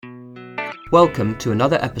Welcome to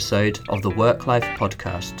another episode of the WorkLife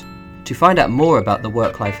podcast. To find out more about the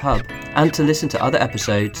WorkLife Hub and to listen to other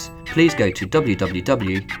episodes, please go to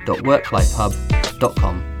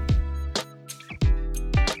www.worklifehub.com.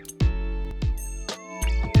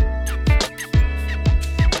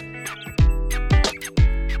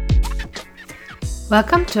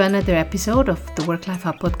 Welcome to another episode of the WorkLife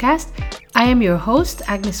Hub podcast. I am your host,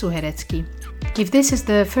 Agnes Uherecki. If this is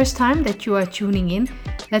the first time that you are tuning in,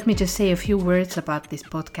 let me just say a few words about this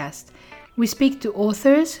podcast. We speak to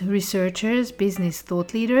authors, researchers, business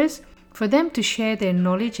thought leaders, for them to share their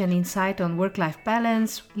knowledge and insight on work-life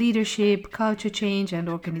balance, leadership, culture change, and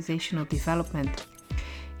organizational development.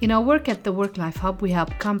 In our work at the WorkLife Hub, we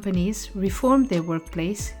help companies reform their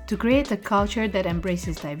workplace to create a culture that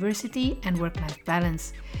embraces diversity and work-life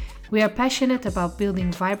balance. We are passionate about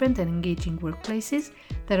building vibrant and engaging workplaces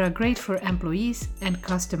that are great for employees and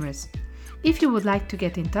customers. If you would like to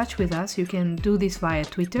get in touch with us, you can do this via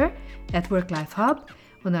Twitter at WorkLife Hub,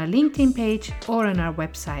 on our LinkedIn page, or on our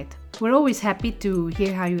website. We're always happy to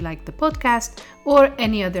hear how you like the podcast or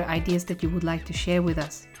any other ideas that you would like to share with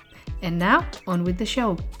us. And now, on with the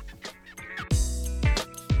show.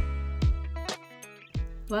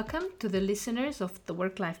 Welcome to the listeners of the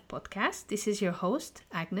WorkLife podcast. This is your host,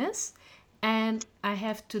 Agnes, and I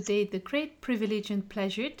have today the great privilege and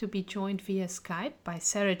pleasure to be joined via Skype by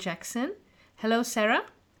Sarah Jackson. Hello, Sarah.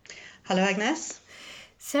 Hello, Agnes.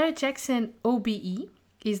 Sarah Jackson OBE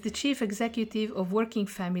is the Chief Executive of Working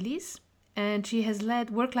Families, and she has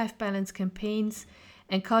led work-life balance campaigns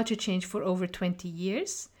and culture change for over 20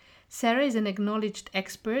 years. Sarah is an acknowledged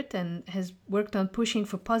expert and has worked on pushing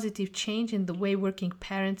for positive change in the way working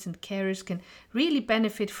parents and carers can really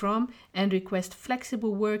benefit from and request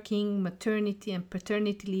flexible working, maternity and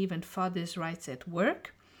paternity leave, and fathers' rights at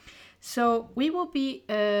work. So we will be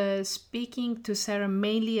speaking to Sarah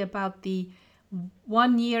mainly about the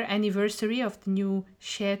 1-year anniversary of the new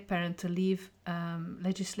Shared Parental Leave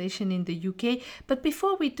legislation in the UK. But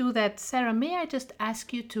before we do that, Sarah, may I just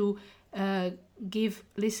ask you to give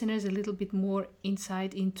listeners a little bit more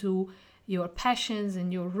insight into your passions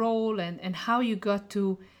and your role and how you got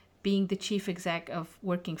to being the chief exec of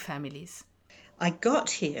Working Families? I got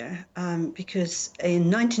here because in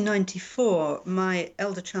 1994, my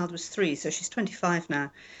elder child was 3, so she's 25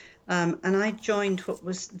 now. And I joined what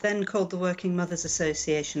was then called the Working Mothers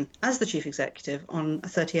Association as the chief executive on a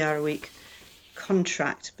 30-hour-a-week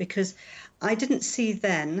contract because I didn't see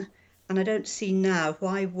then, and I don't see now,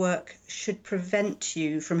 why work should prevent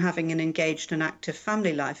you from having an engaged and active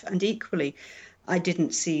family life. And equally, I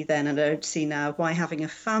didn't see then and I don't see now why having a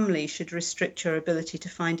family should restrict your ability to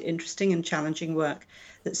find interesting and challenging work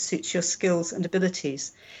that suits your skills and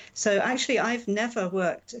abilities. So actually, I've never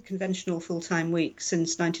worked a conventional full-time week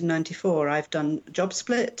since 1994. I've done job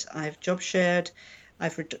split, I've job shared,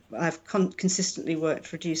 I've consistently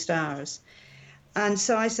worked reduced hours. And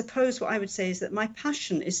so I suppose what I would say is that my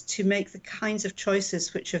passion is to make the kinds of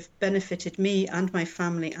choices which have benefited me and my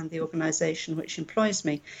family and the organisation which employs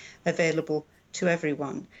me available to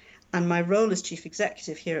everyone. And my role as chief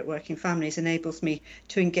executive here at Working Families enables me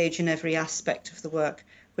to engage in every aspect of the work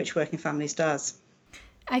which Working Families does.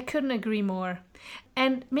 I couldn't agree more.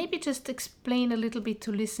 And maybe just explain a little bit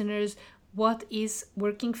to listeners, what is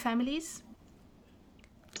Working Families?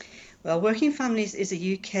 Well, Working Families is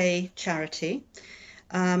a UK charity,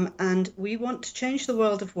 and we want to change the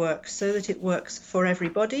world of work so that it works for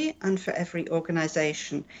everybody and for every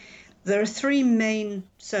organisation. There are 3 main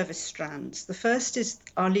service strands. The first is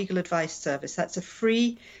our legal advice service. That's a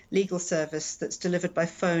free legal service that's delivered by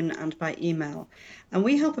phone and by email. And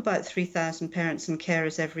we help about 3,000 parents and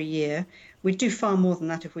carers every year. We'd do far more than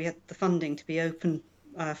that if we had the funding to be open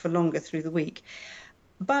for longer through the week.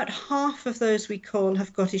 About half of those we call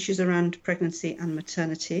have got issues around pregnancy and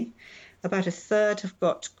maternity. About a third have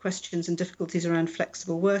got questions and difficulties around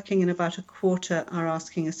flexible working, and about a quarter are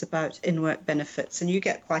asking us about in-work benefits. And you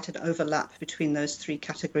get quite an overlap between those 3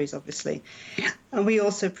 categories, obviously. And we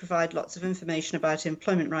also provide lots of information about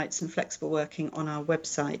employment rights and flexible working on our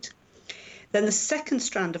website. Then the second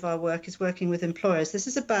strand of our work is working with employers. This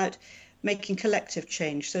is about making collective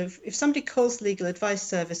change. So if somebody calls the legal advice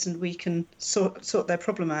service and we can sort their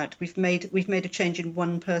problem out, we've made a change in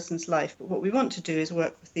one person's life. But what we want to do is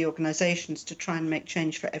work with the organisations to try and make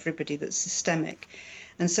change for everybody that's systemic.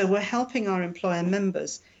 And so we're helping our employer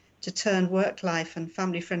members to turn work-life and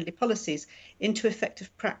family-friendly policies into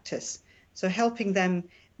effective practice. So helping them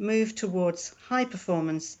move towards high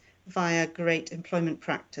performance via great employment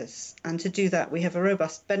practice. And to do that, we have a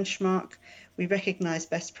robust benchmark. We recognise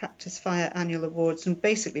best practice via annual awards, and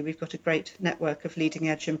basically we've got a great network of leading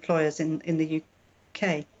edge employers in the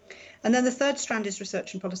UK. And then the third strand is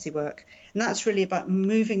research and policy work. And that's really about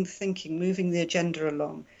moving the thinking, moving the agenda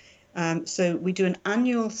along. So we do an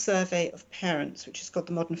annual survey of parents, which is called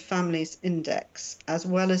the Modern Families Index, as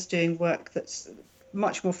well as doing work that's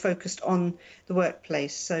much more focused on the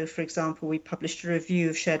workplace. So, for example, we published a review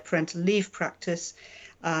of shared parental leave practice,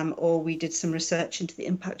 or we did some research into the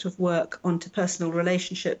impact of work onto personal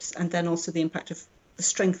relationships, and then also the impact of the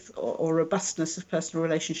strength or robustness of personal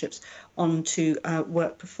relationships onto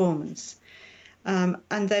work performance.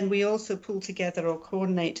 And then we also pull together or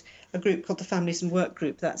coordinate a group called the Families and Work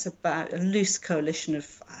Group. That's about a loose coalition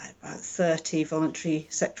of about 30 voluntary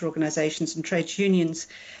sector organisations and trade unions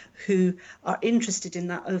who are interested in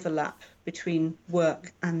that overlap between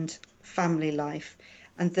work and family life.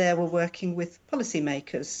 And there we're working with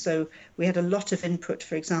policymakers. So we had a lot of input,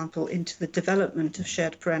 for example, into the development of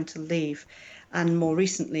shared parental leave. And more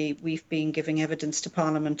recently, we've been giving evidence to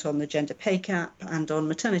Parliament on the gender pay gap and on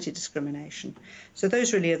maternity discrimination. So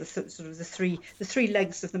those really are the three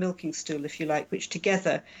legs of the milking stool, if you like, which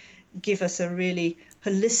together give us a really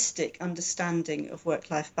holistic understanding of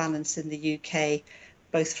work-life balance in the UK,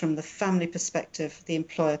 both from the family perspective, the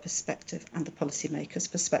employer perspective, and the policymaker's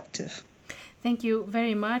perspective. Thank you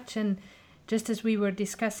very much. And just as we were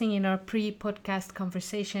discussing in our pre-podcast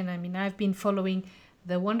conversation, I mean, I've been following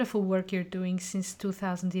the wonderful work you're doing since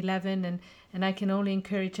 2011, and I can only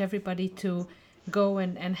encourage everybody to go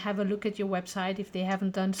and have a look at your website if they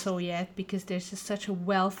haven't done so yet, because there's just such a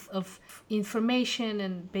wealth of information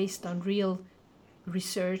and based on real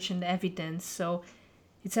research and evidence. So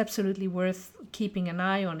it's absolutely worth keeping an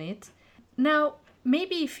eye on it. Now,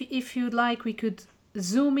 maybe if you'd like, we could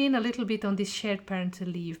zoom in a little bit on this shared parental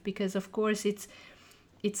leave, because of course it's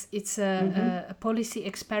a policy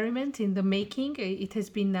experiment in the making. It has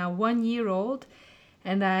been now 1 year old,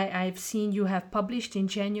 and I've seen you have published in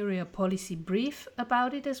January a policy brief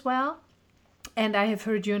about it as well. And I have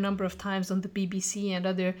heard you a number of times on the BBC and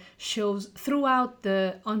other shows throughout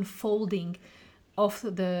the unfolding of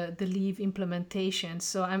the leave implementation.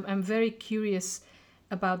 So I'm very curious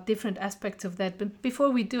about different aspects of that. But before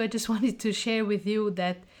we do, I just wanted to share with you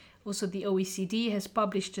that also the OECD has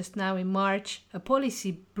published just now in March a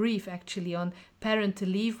policy brief actually on parental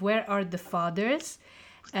leave. Where are the fathers?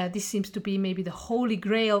 This seems to be maybe the holy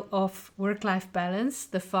grail of work-life balance,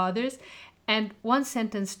 the fathers. And one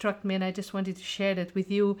sentence struck me, and I just wanted to share that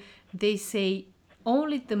with you. They say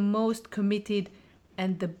only the most committed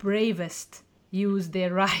and the bravest use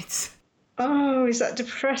their rights. Oh, is that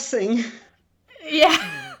depressing? Yeah.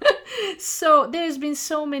 So there's been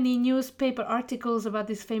so many newspaper articles about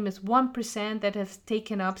this famous 1% that has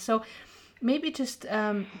taken up. So maybe just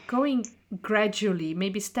going gradually,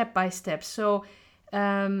 maybe step by step. So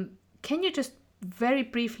can you just very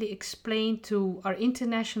briefly explain to our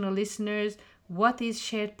international listeners what is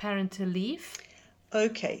shared parental leave?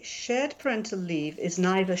 Okay, shared parental leave is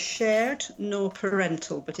neither shared nor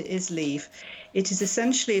parental, but it is leave. It is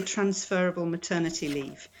essentially a transferable maternity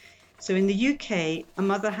leave. So in the UK, a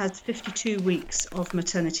mother has 52 weeks of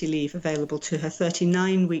maternity leave available to her,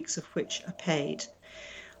 39 weeks of which are paid.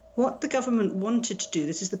 What the government wanted to do,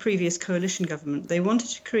 this is the previous coalition government, they wanted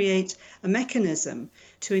to create a mechanism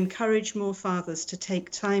to encourage more fathers to take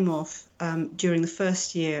time off during the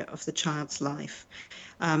first year of the child's life.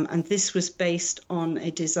 And this was based on a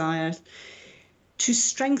desire to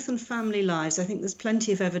strengthen family lives. I think there's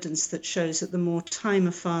plenty of evidence that shows that the more time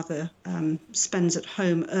a father spends at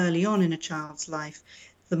home early on in a child's life,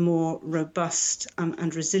 the more robust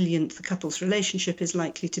and resilient the couple's relationship is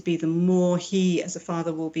likely to be, the more he as a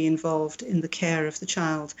father will be involved in the care of the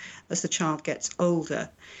child as the child gets older.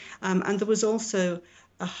 And there was also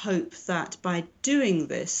a hope that by doing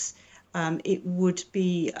this, it would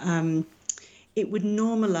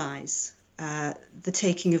normalise the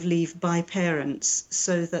taking of leave by parents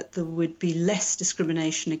so that there would be less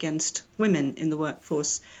discrimination against women in the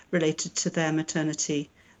workforce related to their maternity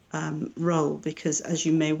role, because as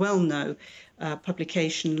you may well know,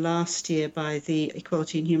 publication last year by the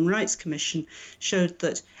Equality and Human Rights Commission showed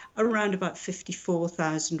that around about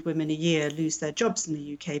 54,000 women a year lose their jobs in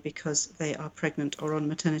the UK because they are pregnant or on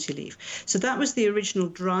maternity leave. So that was the original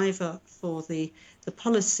driver for the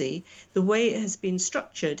policy. The way it has been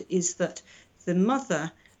structured is that the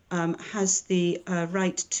mother has the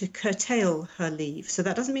right to curtail her leave. So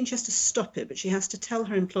that doesn't mean she has to stop it, but she has to tell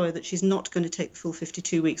her employer that she's not going to take the full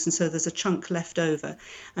 52 weeks. And so there's a chunk left over.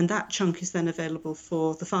 And that chunk is then available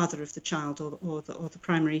for the father of the child or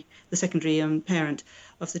the secondary parent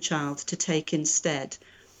of the child to take instead.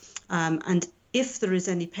 And if there is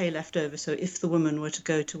any pay left over, so if the woman were to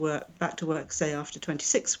go to work, back to work, say after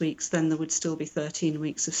 26 weeks, then there would still be 13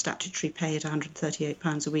 weeks of statutory pay at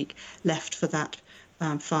 £138 a week left for that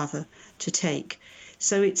father to take.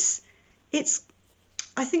 So it's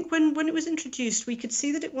I think when it was introduced, we could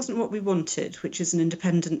see that it wasn't what we wanted, which is an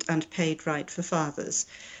independent and paid right for fathers.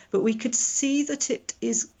 But we could see that it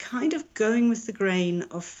is kind of going with the grain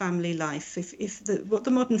of family life. What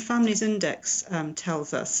the Modern Families Index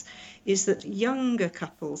tells us is that younger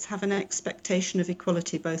couples have an expectation of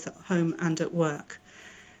equality both at home and at work.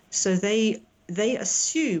 So they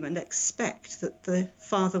assume and expect that the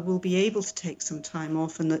father will be able to take some time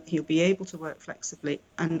off and that he'll be able to work flexibly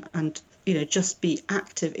and just be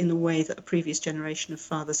active in a way that a previous generation of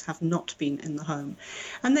fathers have not been in the home.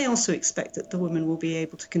 And they also expect that the woman will be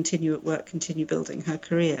able to continue at work, continue building her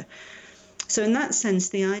career. So in that sense,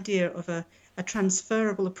 the idea of a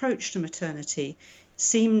transferable approach to maternity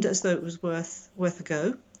seemed as though it was worth a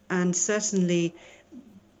go. And certainly,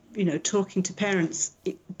 talking to parents,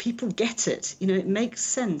 people get it. It makes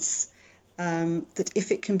sense that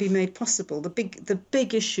if it can be made possible, the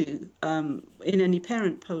big issue in any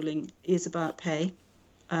parent polling is about pay,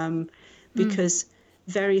 because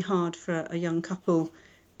very hard for a young couple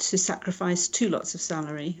to sacrifice 2 lots of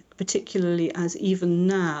salary, particularly as even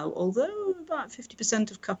now, although about 50%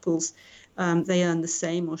 of couples, they earn the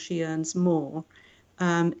same or she earns more,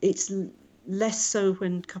 it's less so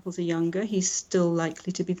when couples are younger. He's still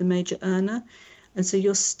likely to be the major earner. And so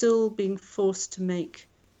you're still being forced to make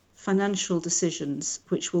financial decisions,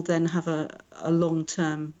 which will then have a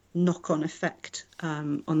long-term knock-on effect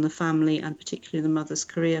on the family and particularly the mother's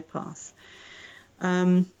career path.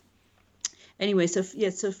 Anyway,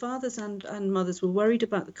 so fathers and mothers were worried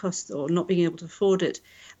about the cost or not being able to afford it.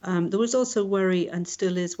 There was also worry, and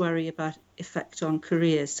still is worry, about effect on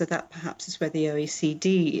careers. So that perhaps is where the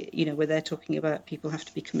OECD, where they're talking about people have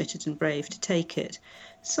to be committed and brave to take it.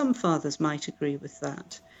 Some fathers might agree with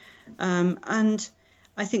that. And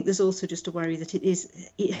I think there's also just a worry that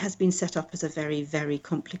it has been set up as a very, very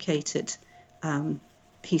complicated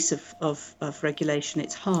piece of regulation.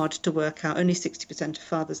 It's hard to work out. Only 60% of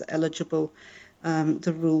fathers are eligible.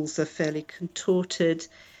 The rules are fairly contorted.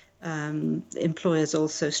 Employers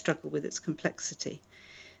also struggle with its complexity.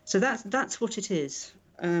 So that's what it is.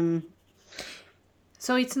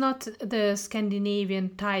 So it's not the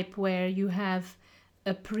Scandinavian type where you have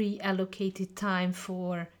a pre-allocated time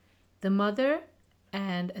for the mother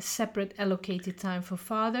and a separate allocated time for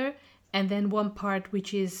father, and then one part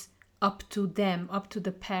which is up to them, up to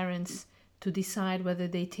the parents to decide whether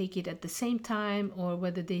they take it at the same time or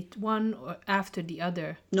whether they one or after the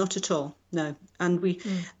other. Not at all, no. And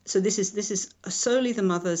so this is solely the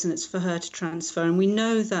mother's, and it's for her to transfer. And we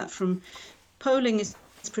know that from polling is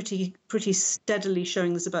pretty steadily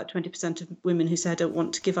showing there's about 20% of women who say I don't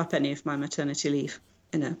want to give up any of my maternity leave.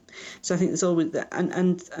 So I think there's always that,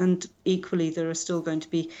 and equally there are still going to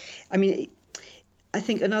be. I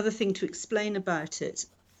think another thing to explain about it.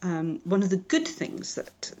 One of the good things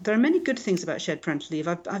there are many good things about shared parental leave.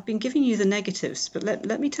 I've been giving you the negatives, but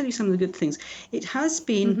let me tell you some of the good things. It has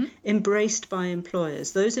been embraced by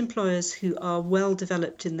employers. Those employers who are well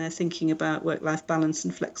developed in their thinking about work-life balance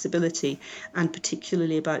and flexibility, and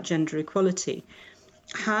particularly about gender equality,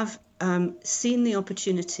 have seen the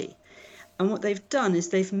opportunity. And what they've done is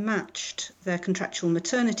they've matched their contractual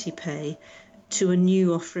maternity pay to a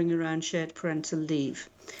new offering around shared parental leave.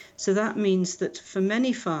 So that means that for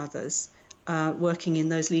many fathers working in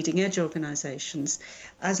those leading edge organisations,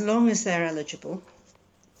 as long as they're eligible,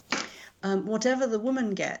 whatever the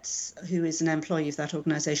woman gets who is an employee of that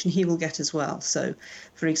organisation, he will get as well. So,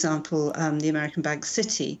 for example, the American Bag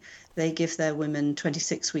City, they give their women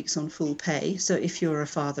 26 weeks on full pay. So if you're a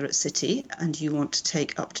father at City and you want to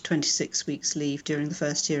take up to 26 weeks leave during the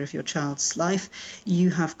first year of your child's life, you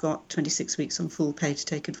have got 26 weeks on full pay to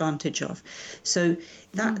take advantage of. So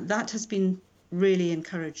that has been really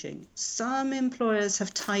encouraging. Some employers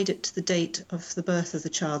have tied it to the date of the birth of the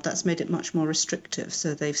child. That's made it much more restrictive.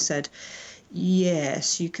 So they've said,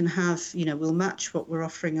 yes, you can have, we'll match what we're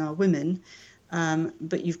offering our women,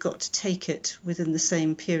 but you've got to take it within the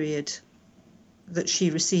same period that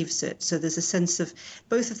she receives it. So there's a sense of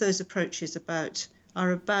both of those approaches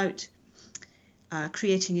are about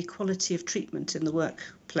creating equality of treatment in the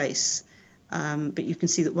workplace. But you can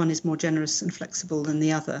see that one is more generous and flexible than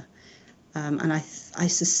the other. And I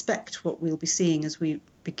suspect what we'll be seeing as we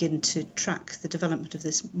begin to track the development of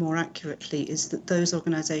this more accurately is that those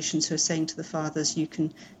organisations who are saying to the fathers, you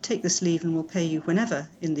can take this leave and we'll pay you whenever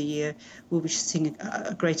in the year, will be seeing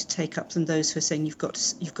a greater take-up than those who are saying you've got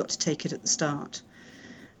to take it at the start.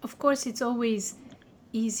 Of course, it's always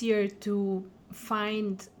easier to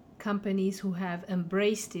find companies who have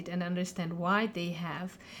embraced it and understand why they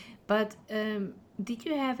have. But did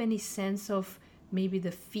you have any sense of maybe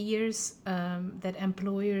the fears that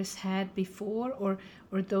employers had before, or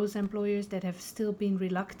those employers that have still been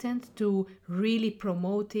reluctant to really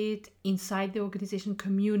promote it inside the organization,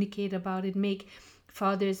 communicate about it, make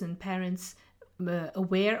fathers and parents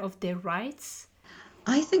aware of their rights?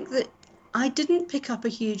 I think that I didn't pick up a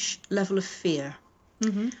huge level of fear.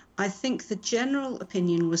 Mm-hmm. I think the general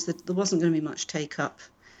opinion was that there wasn't going to be much take-up.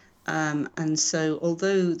 And so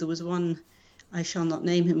although there was one, I shall not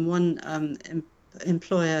name him, one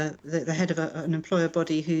employer, the head of an employer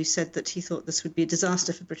body, who said that he thought this would be a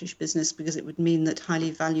disaster for British business because it would mean that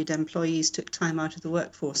highly valued employees took time out of the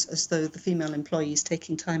workforce, as though the female employees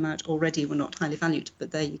taking time out already were not highly valued.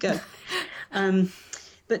 But there you go.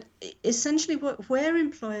 But essentially where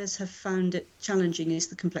employers have found it challenging is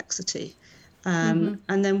the complexity. And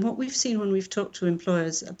then what we've seen when we've talked to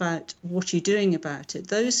employers about what you're doing about it,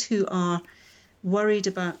 those who are worried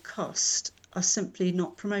about cost are simply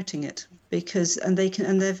not promoting it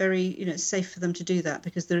they're very, safe for them to do that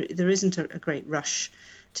because there isn't a great rush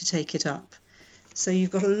to take it up. So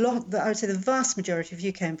you've got I would say the vast majority of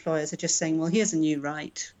UK employers are just saying, well, here's a new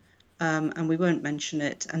right, and we won't mention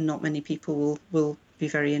it, and not many people will be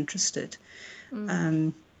very interested.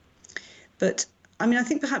 But I mean, I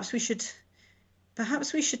think perhaps we should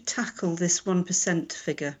tackle this 1%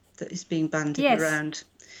 figure that is being bandied around.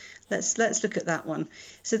 Let's look at that one.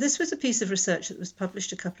 So this was a piece of research that was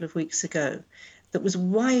published a couple of weeks ago that was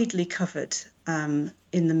widely covered in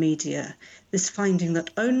the media, this finding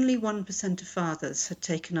that only 1% of fathers had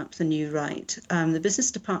taken up the new right. The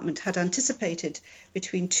business department had anticipated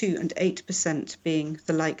between 2 and 8% being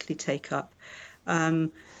the likely take-up. Our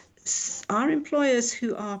employers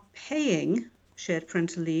who are paying shared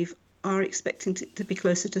parental leave are expecting to be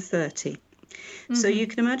closer to 30. So you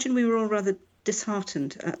can imagine we were all rather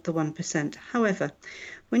disheartened at the 1%. However,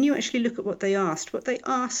 when you actually look at what they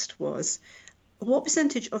asked was, what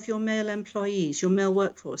percentage of your male employees, your male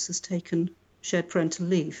workforce, has taken shared parental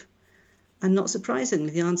leave? And not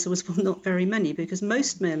surprisingly, the answer was, well, not very many, because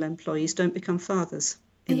most male employees don't become fathers.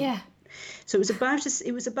 So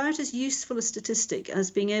it was about as useful a statistic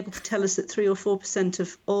as being able to tell us that 3 or 4%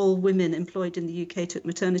 of all women employed in the UK took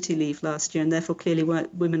maternity leave last year, and therefore clearly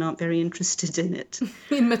women aren't very interested in it.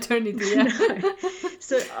 In maternity, yeah. No.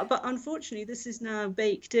 So, but unfortunately, this is now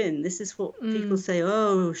baked in. This is what people say,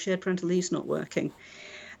 oh, shared parental leave's not working.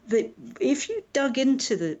 If you dug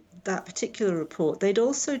into that particular report, they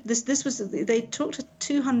talked to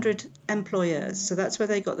 200 employers, so that's where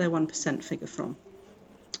they got their 1% figure from.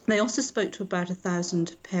 They also spoke to about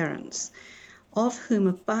 1,000 parents, of whom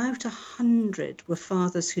about 100 were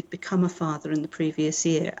fathers who'd become a father in the previous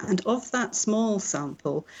year. And of that small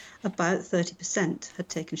sample, about 30% had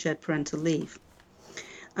taken shared parental leave.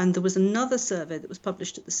 And there was another survey that was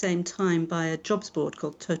published at the same time by a jobs board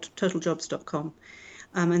called totaljobs.com.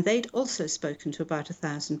 And they'd also spoken to about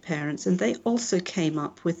 1,000 parents, and they also came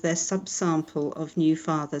up with their subsample of new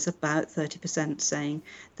fathers, about 30% saying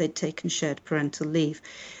they'd taken shared parental leave.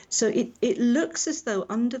 So it looks as though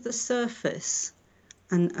under the surface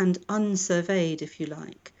and unsurveyed, if you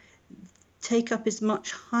like, take-up is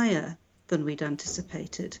much higher than we'd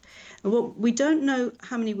anticipated. And we don't know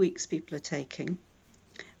how many weeks people are taking.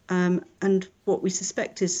 And what we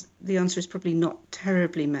suspect is the answer is probably not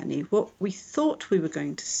terribly many. What we thought we were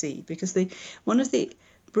going to see, because one of the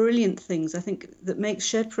brilliant things I think that makes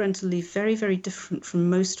shared parental leave very, very different from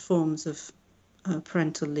most forms of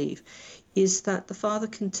parental leave is that the father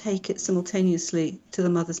can take it simultaneously to the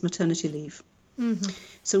mother's maternity leave.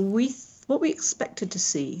 So what we expected to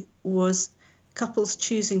see was couples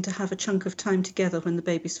choosing to have a chunk of time together when the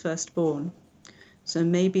baby's first born. So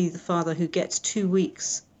maybe the father who gets 2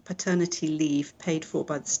 weeks paternity leave paid for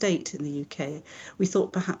by the state in the UK, we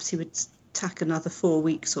thought perhaps he would tack another 4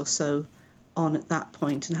 weeks or so on at that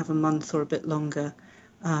point and have a month or a bit longer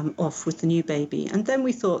off with the new baby. And then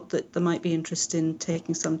we thought that there might be interest in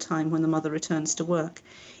taking some time when the mother returns to work.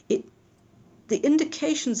 The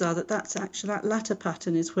indications are that latter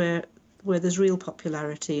pattern is where there's real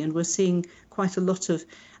popularity, and we're seeing quite a lot of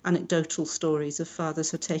anecdotal stories of fathers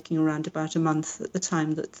who are taking around about a month at the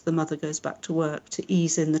time that the mother goes back to work to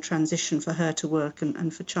ease in the transition for her to work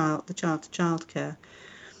and for the child to childcare.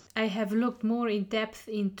 I have looked more in depth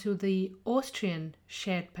into the Austrian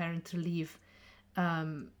shared parental leave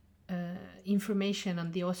information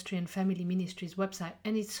on the Austrian Family Ministry's website,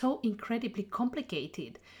 and it's so incredibly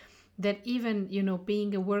complicated that even,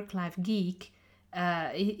 being a work-life geek,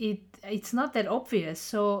 it's not that obvious.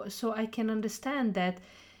 So I can understand that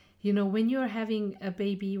when you're having a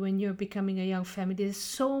baby, when you're becoming a young family, there's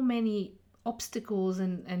so many obstacles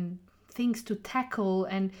and things to tackle,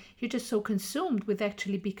 and you're just so consumed with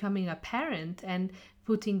actually becoming a parent and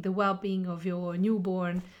putting the well-being of your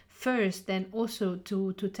newborn first, then also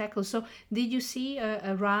to tackle. So did you see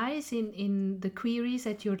a rise in the queries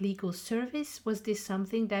at your legal service? Was this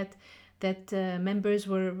something that members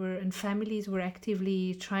were and families were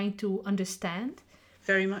actively trying to understand?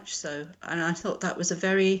 Very much so. And I thought that was a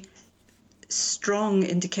very strong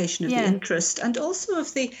indication of the interest, and also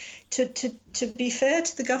of the, to be fair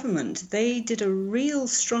to the government, they did a real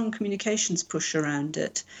strong communications push around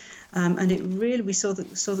it. And it really, we saw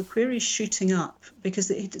the queries shooting up because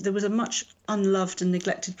there was a much unloved and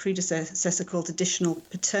neglected predecessor called additional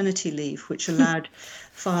paternity leave, which allowed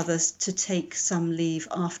fathers to take some leave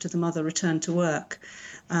after the mother returned to work,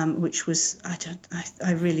 which was,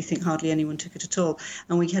 I really think hardly anyone took it at all.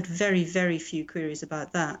 And we had very, very few queries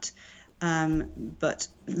about that. But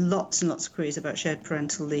lots and lots of queries about shared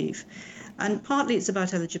parental leave. And partly it's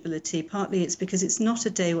about eligibility, partly it's because it's not a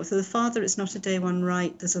day one. For the father, it's not a day one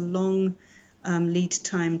right. There's a long lead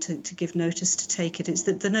time to give notice to take it. It's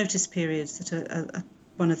the notice periods that are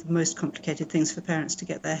one of the most complicated things for parents to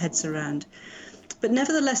get their heads around. But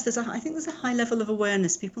nevertheless, I think there's a high level of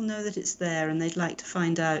awareness. People know that it's there and they'd like to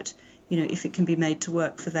find out, if it can be made to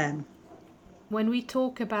work for them. When we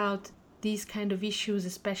talk about these kind of issues,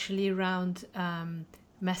 especially around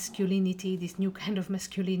masculinity, this new kind of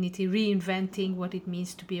masculinity, reinventing what it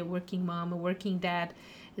means to be a working mom, a working dad,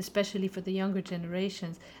 especially for the younger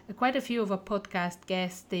generations. Quite a few of our podcast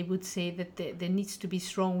guests, they would say that there needs to be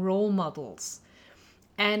strong role models.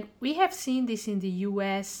 And we have seen this in the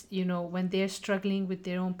US, when they're struggling with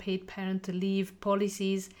their own paid parental leave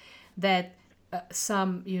policies, that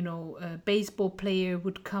some baseball player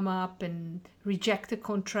would come up and reject a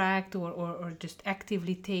contract or just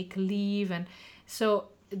actively take leave. And so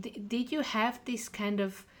did you have this kind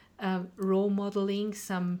of role modeling,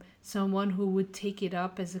 someone who would take it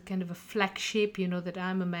up as a kind of a flagship, that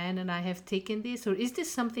I'm a man and I have taken this? Or is this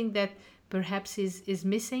something that perhaps is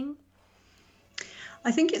missing?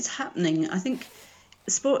 I think it's happening. I think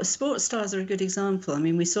sports stars are a good example. I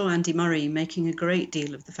mean, we saw Andy Murray making a great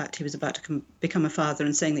deal of the fact he was about to become a father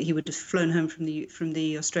and saying that he would have flown home from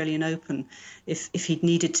the Australian Open if he'd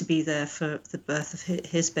needed to be there for the birth of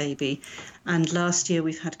his baby. And last year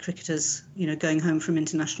we've had cricketers, going home from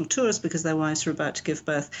international tours because their wives were about to give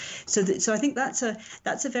birth. So I think that's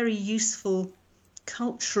a very useful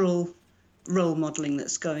cultural role modelling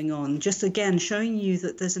that's going on, just again showing you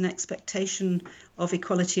that there's an expectation of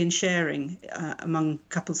equality and sharing among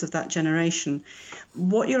couples of that generation.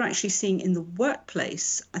 What you're actually seeing in the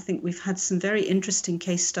workplace, I think we've had some very interesting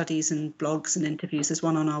case studies and blogs and interviews. There's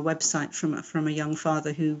one on our website from a young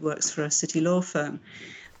father who works for a city law firm,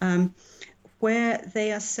 where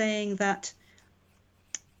they are saying that,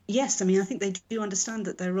 yes, I mean, I think they do understand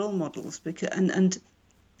that they're role models, because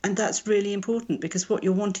and that's really important, because what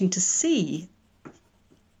you're wanting to see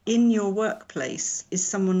in your workplace is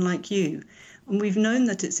someone like you. And we've known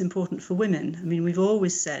that it's important for women. I mean, we've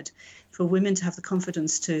always said for women to have the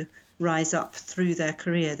confidence to rise up through their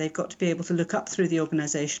career, they've got to be able to look up through the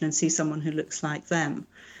organisation and see someone who looks like them.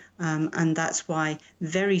 And that's why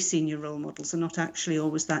very senior role models are not actually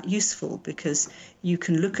always that useful, because you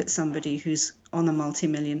can look at somebody who's on a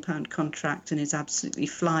multi-million-pound contract and is absolutely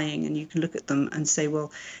flying, and you can look at them and say,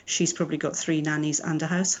 well, she's probably got 3 nannies and a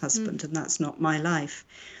house husband, and that's not my life.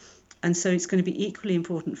 And so it's going to be equally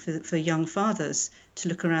important for young fathers to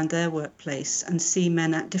look around their workplace and see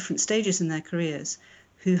men at different stages in their careers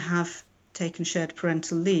who have taken shared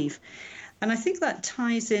parental leave. And I think that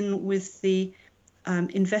ties in with the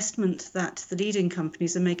investment that the leading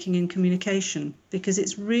companies are making in communication, because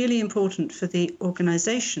it's really important for the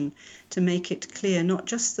organisation to make it clear not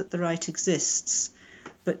just that the right exists,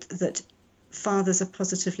 but that fathers are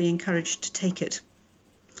positively encouraged to take it.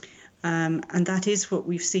 And that is what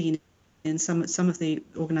we've seen in some of the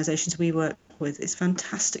organisations we work with. It's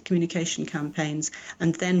fantastic communication campaigns,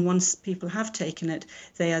 and then once people have taken it,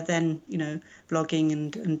 they are then blogging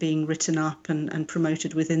and being written up and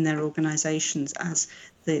promoted within their organisations as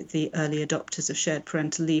the early adopters of shared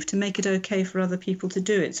parental leave, to make it okay for other people to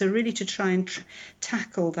do it. So really to try and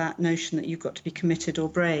tackle that notion that you've got to be committed or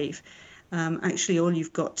brave. Actually, all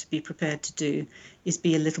you've got to be prepared to do is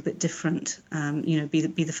be a little bit different.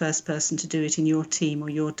 Be the first person to do it in your team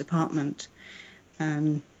or your department.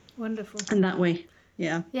 Wonderful. And that way,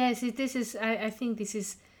 yeah. Yes, this is. I think this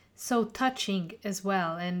is so touching as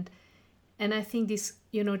well, and I think this,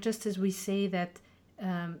 just as we say that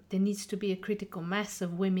there needs to be a critical mass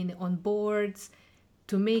of women on boards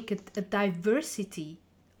to make it a diversity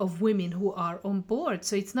of women who are on board.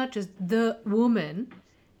 So it's not just the woman.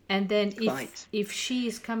 And then if she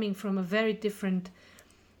is coming from a very different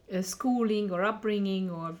schooling or upbringing,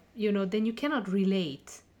 or, then you cannot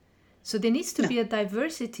relate. So there needs to be a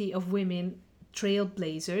diversity of women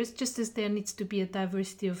trailblazers, just as there needs to be a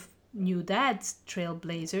diversity of new dads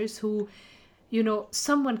trailblazers who,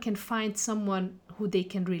 someone can find someone who they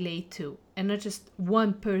can relate to, and not just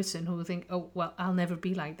one person who will think, oh, well, I'll never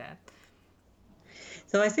be like that.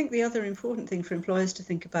 So I think the other important thing for employers to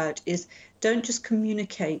think about is don't just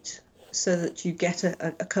communicate so that you get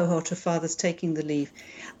a cohort of fathers taking the leave.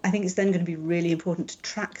 I think it's then going to be really important to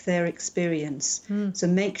track their experience. So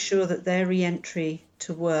make sure that their re-entry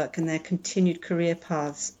to work and their continued career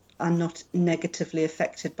paths are not negatively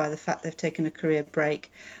affected by the fact they've taken a career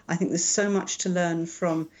break. I think there's so much to learn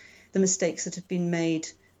from the mistakes that have been made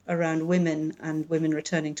around women and women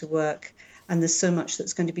returning to work. And there's so much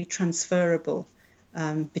that's going to be transferable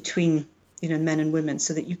between men and women,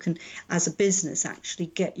 so that you can, as a business, actually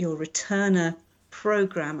get your returner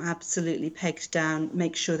program absolutely pegged down,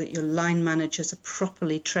 make sure that your line managers are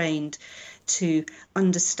properly trained to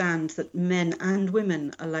understand that men and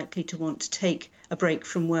women are likely to want to take a break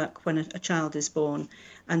from work when a child is born,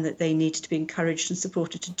 and that they need to be encouraged and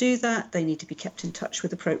supported to do that. They need to be kept in touch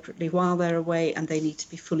with appropriately while they're away, and they need to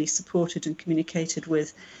be fully supported and communicated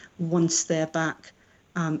with once they're back,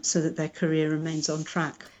 so that their career remains on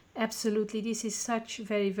track. Absolutely. This is such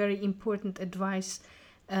very, very important advice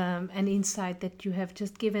and insight that you have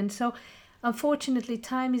just given. So unfortunately,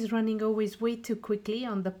 time is running always way too quickly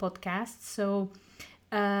on the podcast. So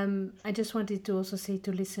I just wanted to also say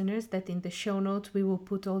to listeners that in the show notes, we will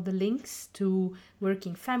put all the links to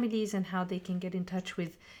working families and how they can get in touch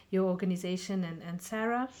with your organization and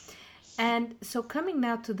Sarah. And so coming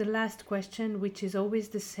now to the last question, which is always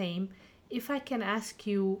the same, if I can ask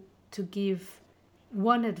you to give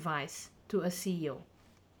one advice to a CEO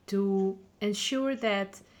to ensure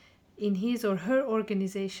that in his or her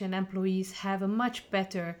organization, employees have a much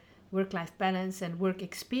better work-life balance and work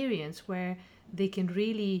experience where they can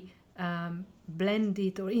really blend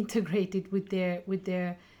it or integrate it with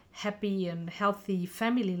their happy and healthy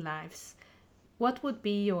family lives, what would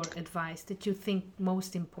be your advice that you think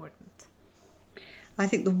most important? I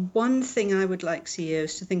think the one thing I would like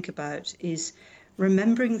CEOs to think about is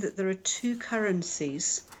remembering that there are two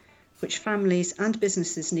currencies which families and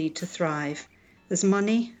businesses need to thrive. There's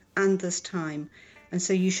money and there's time. And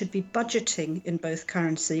so you should be budgeting in both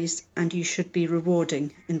currencies, and you should be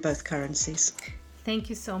rewarding in both currencies. Thank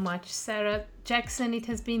you so much, Sarah Jackson. It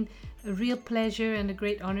has been a real pleasure and a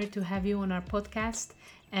great honor to have you on our podcast.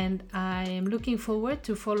 And I am looking forward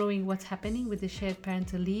to following what's happening with the Shared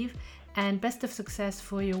Parental Leave, and best of success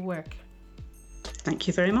for your work. Thank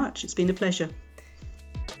you very much. It's been a pleasure.